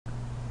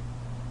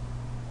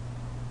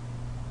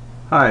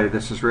Hi,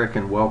 this is Rick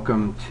and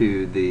welcome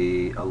to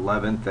the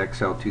 11th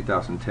Excel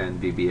 2010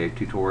 VBA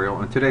tutorial.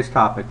 And today's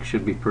topic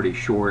should be pretty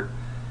short.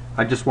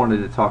 I just wanted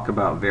to talk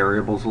about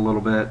variables a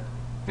little bit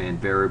and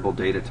variable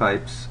data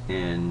types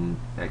in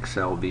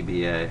Excel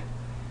VBA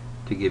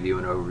to give you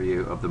an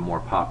overview of the more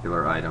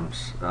popular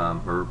items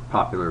or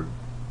popular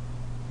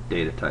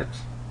data types.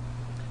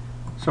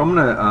 So I'm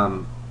going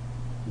to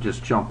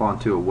just jump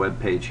onto a web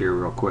page here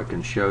real quick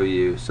and show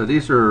you. So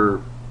these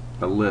are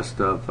a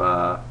list of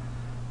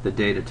the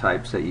data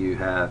types that you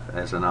have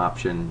as an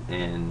option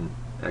in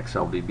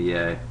Excel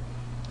VBA.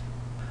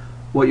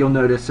 What you'll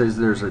notice is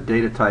there's a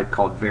data type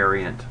called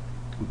variant.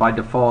 By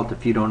default,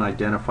 if you don't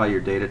identify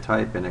your data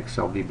type in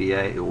Excel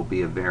VBA, it will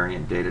be a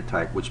variant data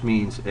type, which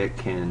means it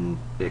can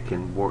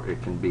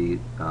be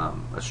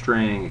a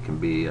string, it can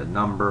be a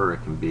number,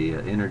 it can be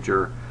an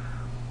integer,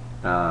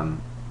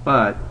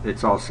 but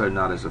it's also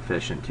not as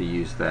efficient to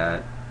use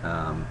that.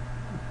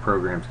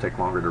 Programs take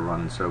longer to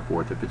run and so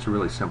forth. If it's a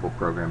really simple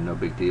program, no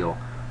big deal.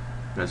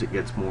 As it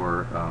gets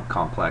more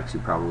complex,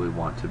 you probably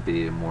want to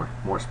be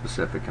more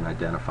specific and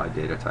identify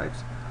data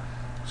types.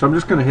 So I'm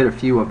just going to hit a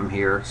few of them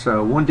here.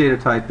 So one data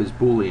type is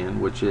Boolean,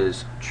 which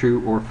is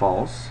true or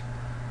false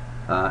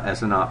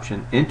as an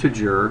option.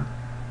 Integer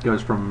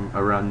goes from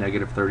around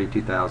negative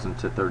 32,000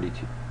 to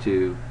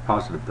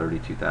positive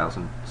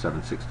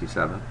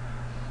 32,767.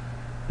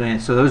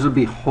 And so those would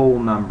be whole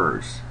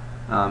numbers.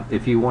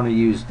 If you want to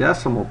use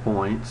decimal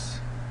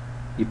points,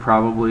 you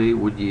probably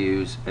would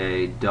use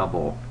a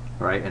double.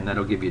 Right, and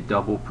that'll give you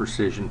double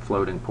precision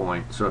floating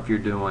point. So if you're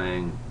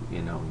doing,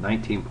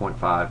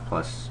 19.5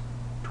 plus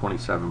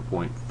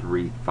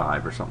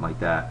 27.35 or something like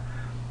that,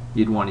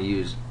 you'd want to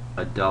use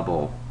a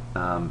double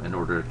in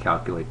order to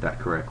calculate that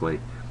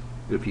correctly.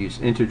 If you use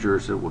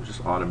integers, it will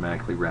just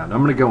automatically round.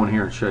 I'm going to go in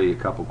here and show you a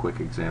couple quick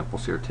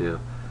examples here too.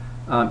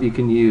 You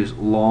can use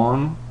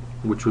long,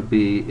 which would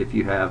be if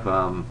you have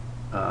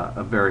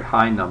a very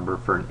high number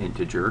for an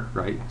integer,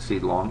 right? See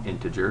long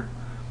integer,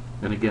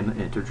 and again the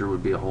integer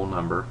would be a whole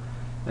number.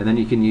 And then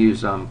you can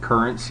use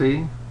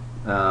currency,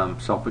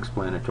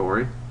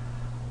 self-explanatory,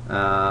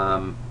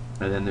 and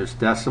then there's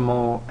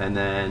decimal, and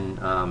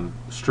then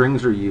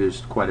strings are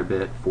used quite a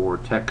bit for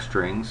text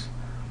strings,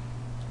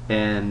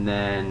 and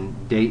then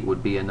date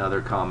would be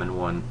another common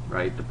one,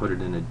 right, to put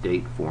it in a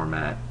date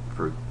format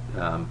for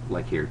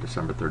like here,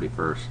 December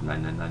 31st,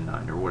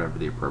 9999, or whatever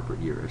the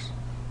appropriate year is.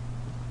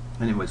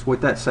 Anyways, with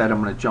that said,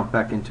 I'm going to jump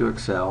back into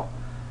Excel.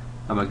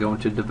 I'm going to go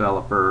into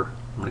Developer,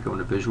 I'm going to go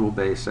into Visual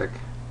Basic.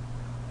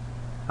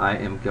 I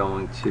am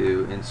going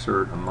to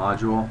insert a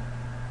module,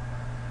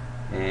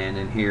 and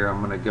in here I'm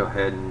going to go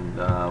ahead and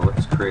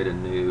let's create a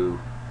new,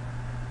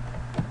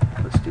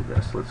 let's do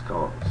this, let's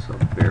call it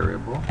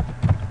variable,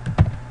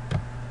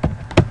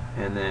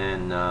 and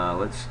then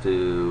let's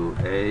do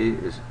A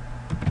is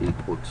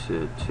equal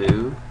to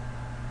 2,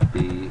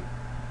 B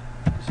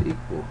is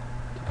equal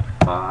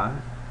to 5,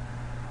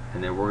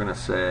 and then we're going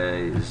to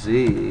say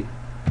Z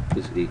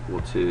is equal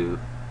to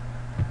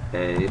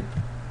A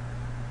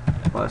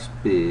plus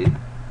B.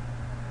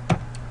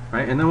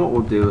 Right, and then what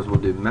we'll do is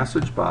we'll do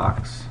message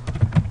box,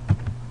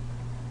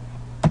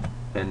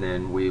 and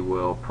then we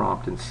will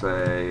prompt and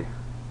say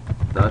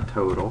the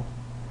total.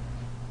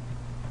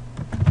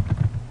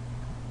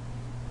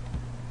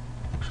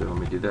 Actually, let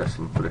me do this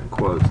and put it in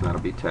quotes, and that'll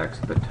be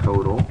text. The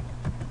total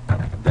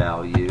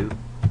value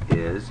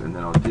is, and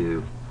then I'll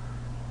do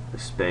a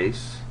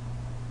space,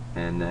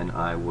 and then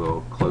I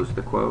will close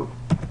the quote,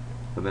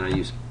 and then I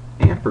use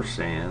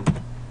ampersand,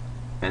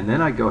 and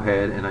then I go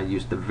ahead and I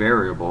use the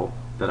variable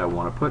that I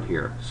want to put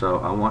here. So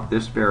I want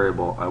this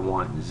variable, I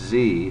want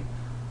Z,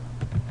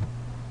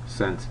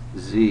 since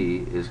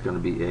Z is going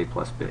to be A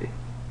plus B.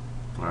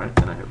 Alright,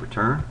 then I hit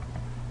return,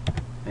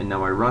 and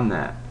now I run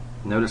that.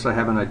 Notice I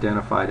haven't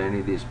identified any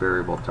of these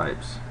variable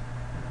types.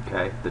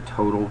 Okay, the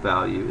total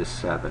value is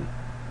 7.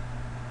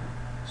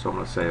 So I'm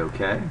going to say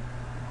OK. I'm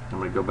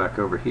going to go back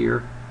over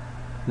here.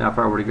 Now if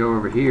I were to go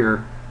over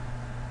here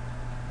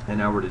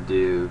and I were to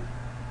do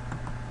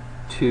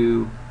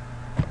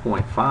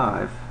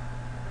 2.5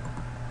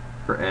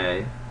 for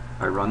A,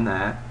 I run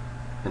that,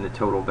 and the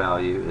total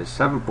value is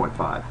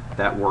 7.5.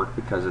 That worked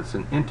because it's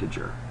an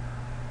integer.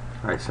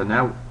 Alright, so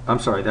now, I'm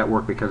sorry, that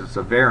worked because it's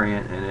a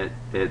variant, and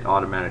it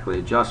automatically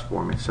adjusts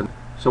for me. So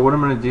what I'm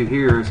going to do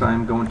here is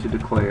I'm going to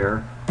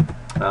declare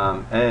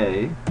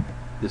A,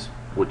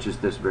 which is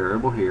this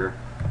variable here,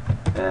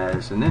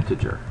 as an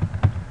integer.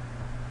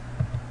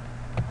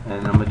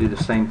 And I'm going to do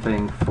the same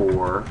thing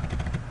for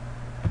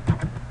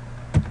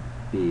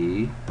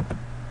B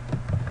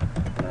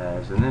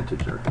as an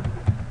integer.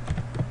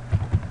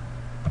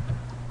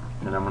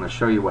 And I'm going to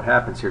show you what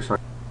happens here. So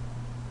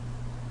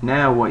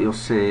now what you'll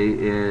see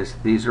is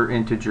these are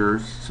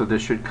integers, so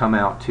this should come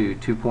out to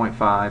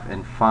 2.5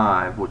 and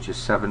 5, which is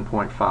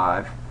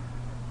 7.5.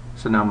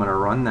 So now I'm going to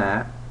run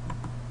that,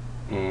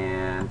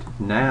 and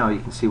now you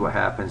can see what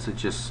happens.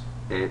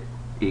 It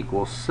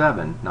equals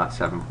 7, not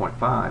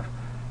 7.5.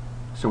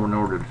 So in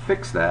order to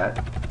fix that,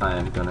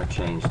 I'm going to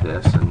change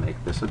this and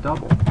make this a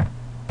double.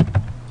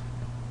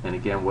 And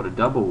again, what a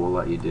double will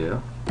let you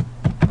do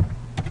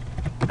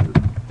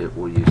it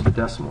will use the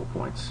decimal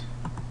points.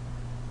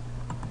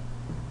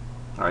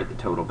 Alright, the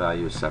total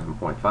value is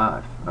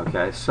 7.5.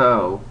 Okay,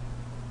 so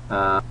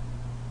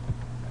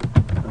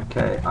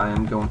okay, I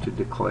am going to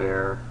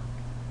declare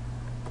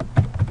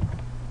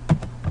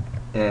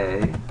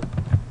A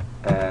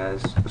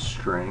as a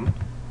string.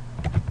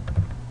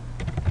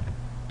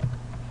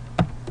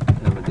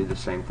 And I'm going to do the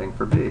same thing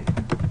for B.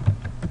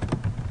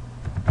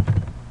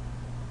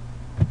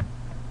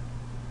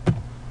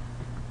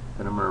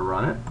 Then I'm going to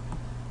run it.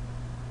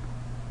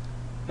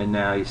 And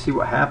now you see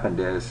what happened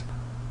is,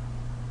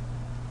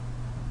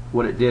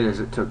 what it did is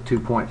it took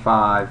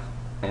 2.5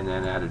 and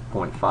then added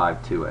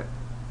 0.5 to it.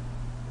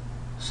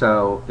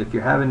 So if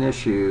you're having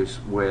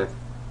issues with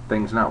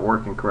things not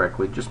working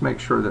correctly, just make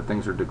sure that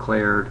things are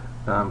declared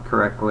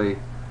correctly,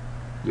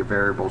 your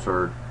variables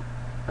are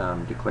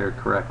declared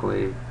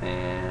correctly,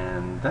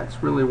 and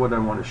that's really what I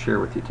want to share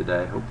with you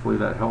today. Hopefully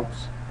that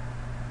helps.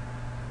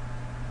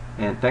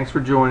 And thanks for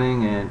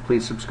joining, and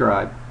please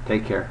subscribe.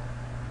 Take care.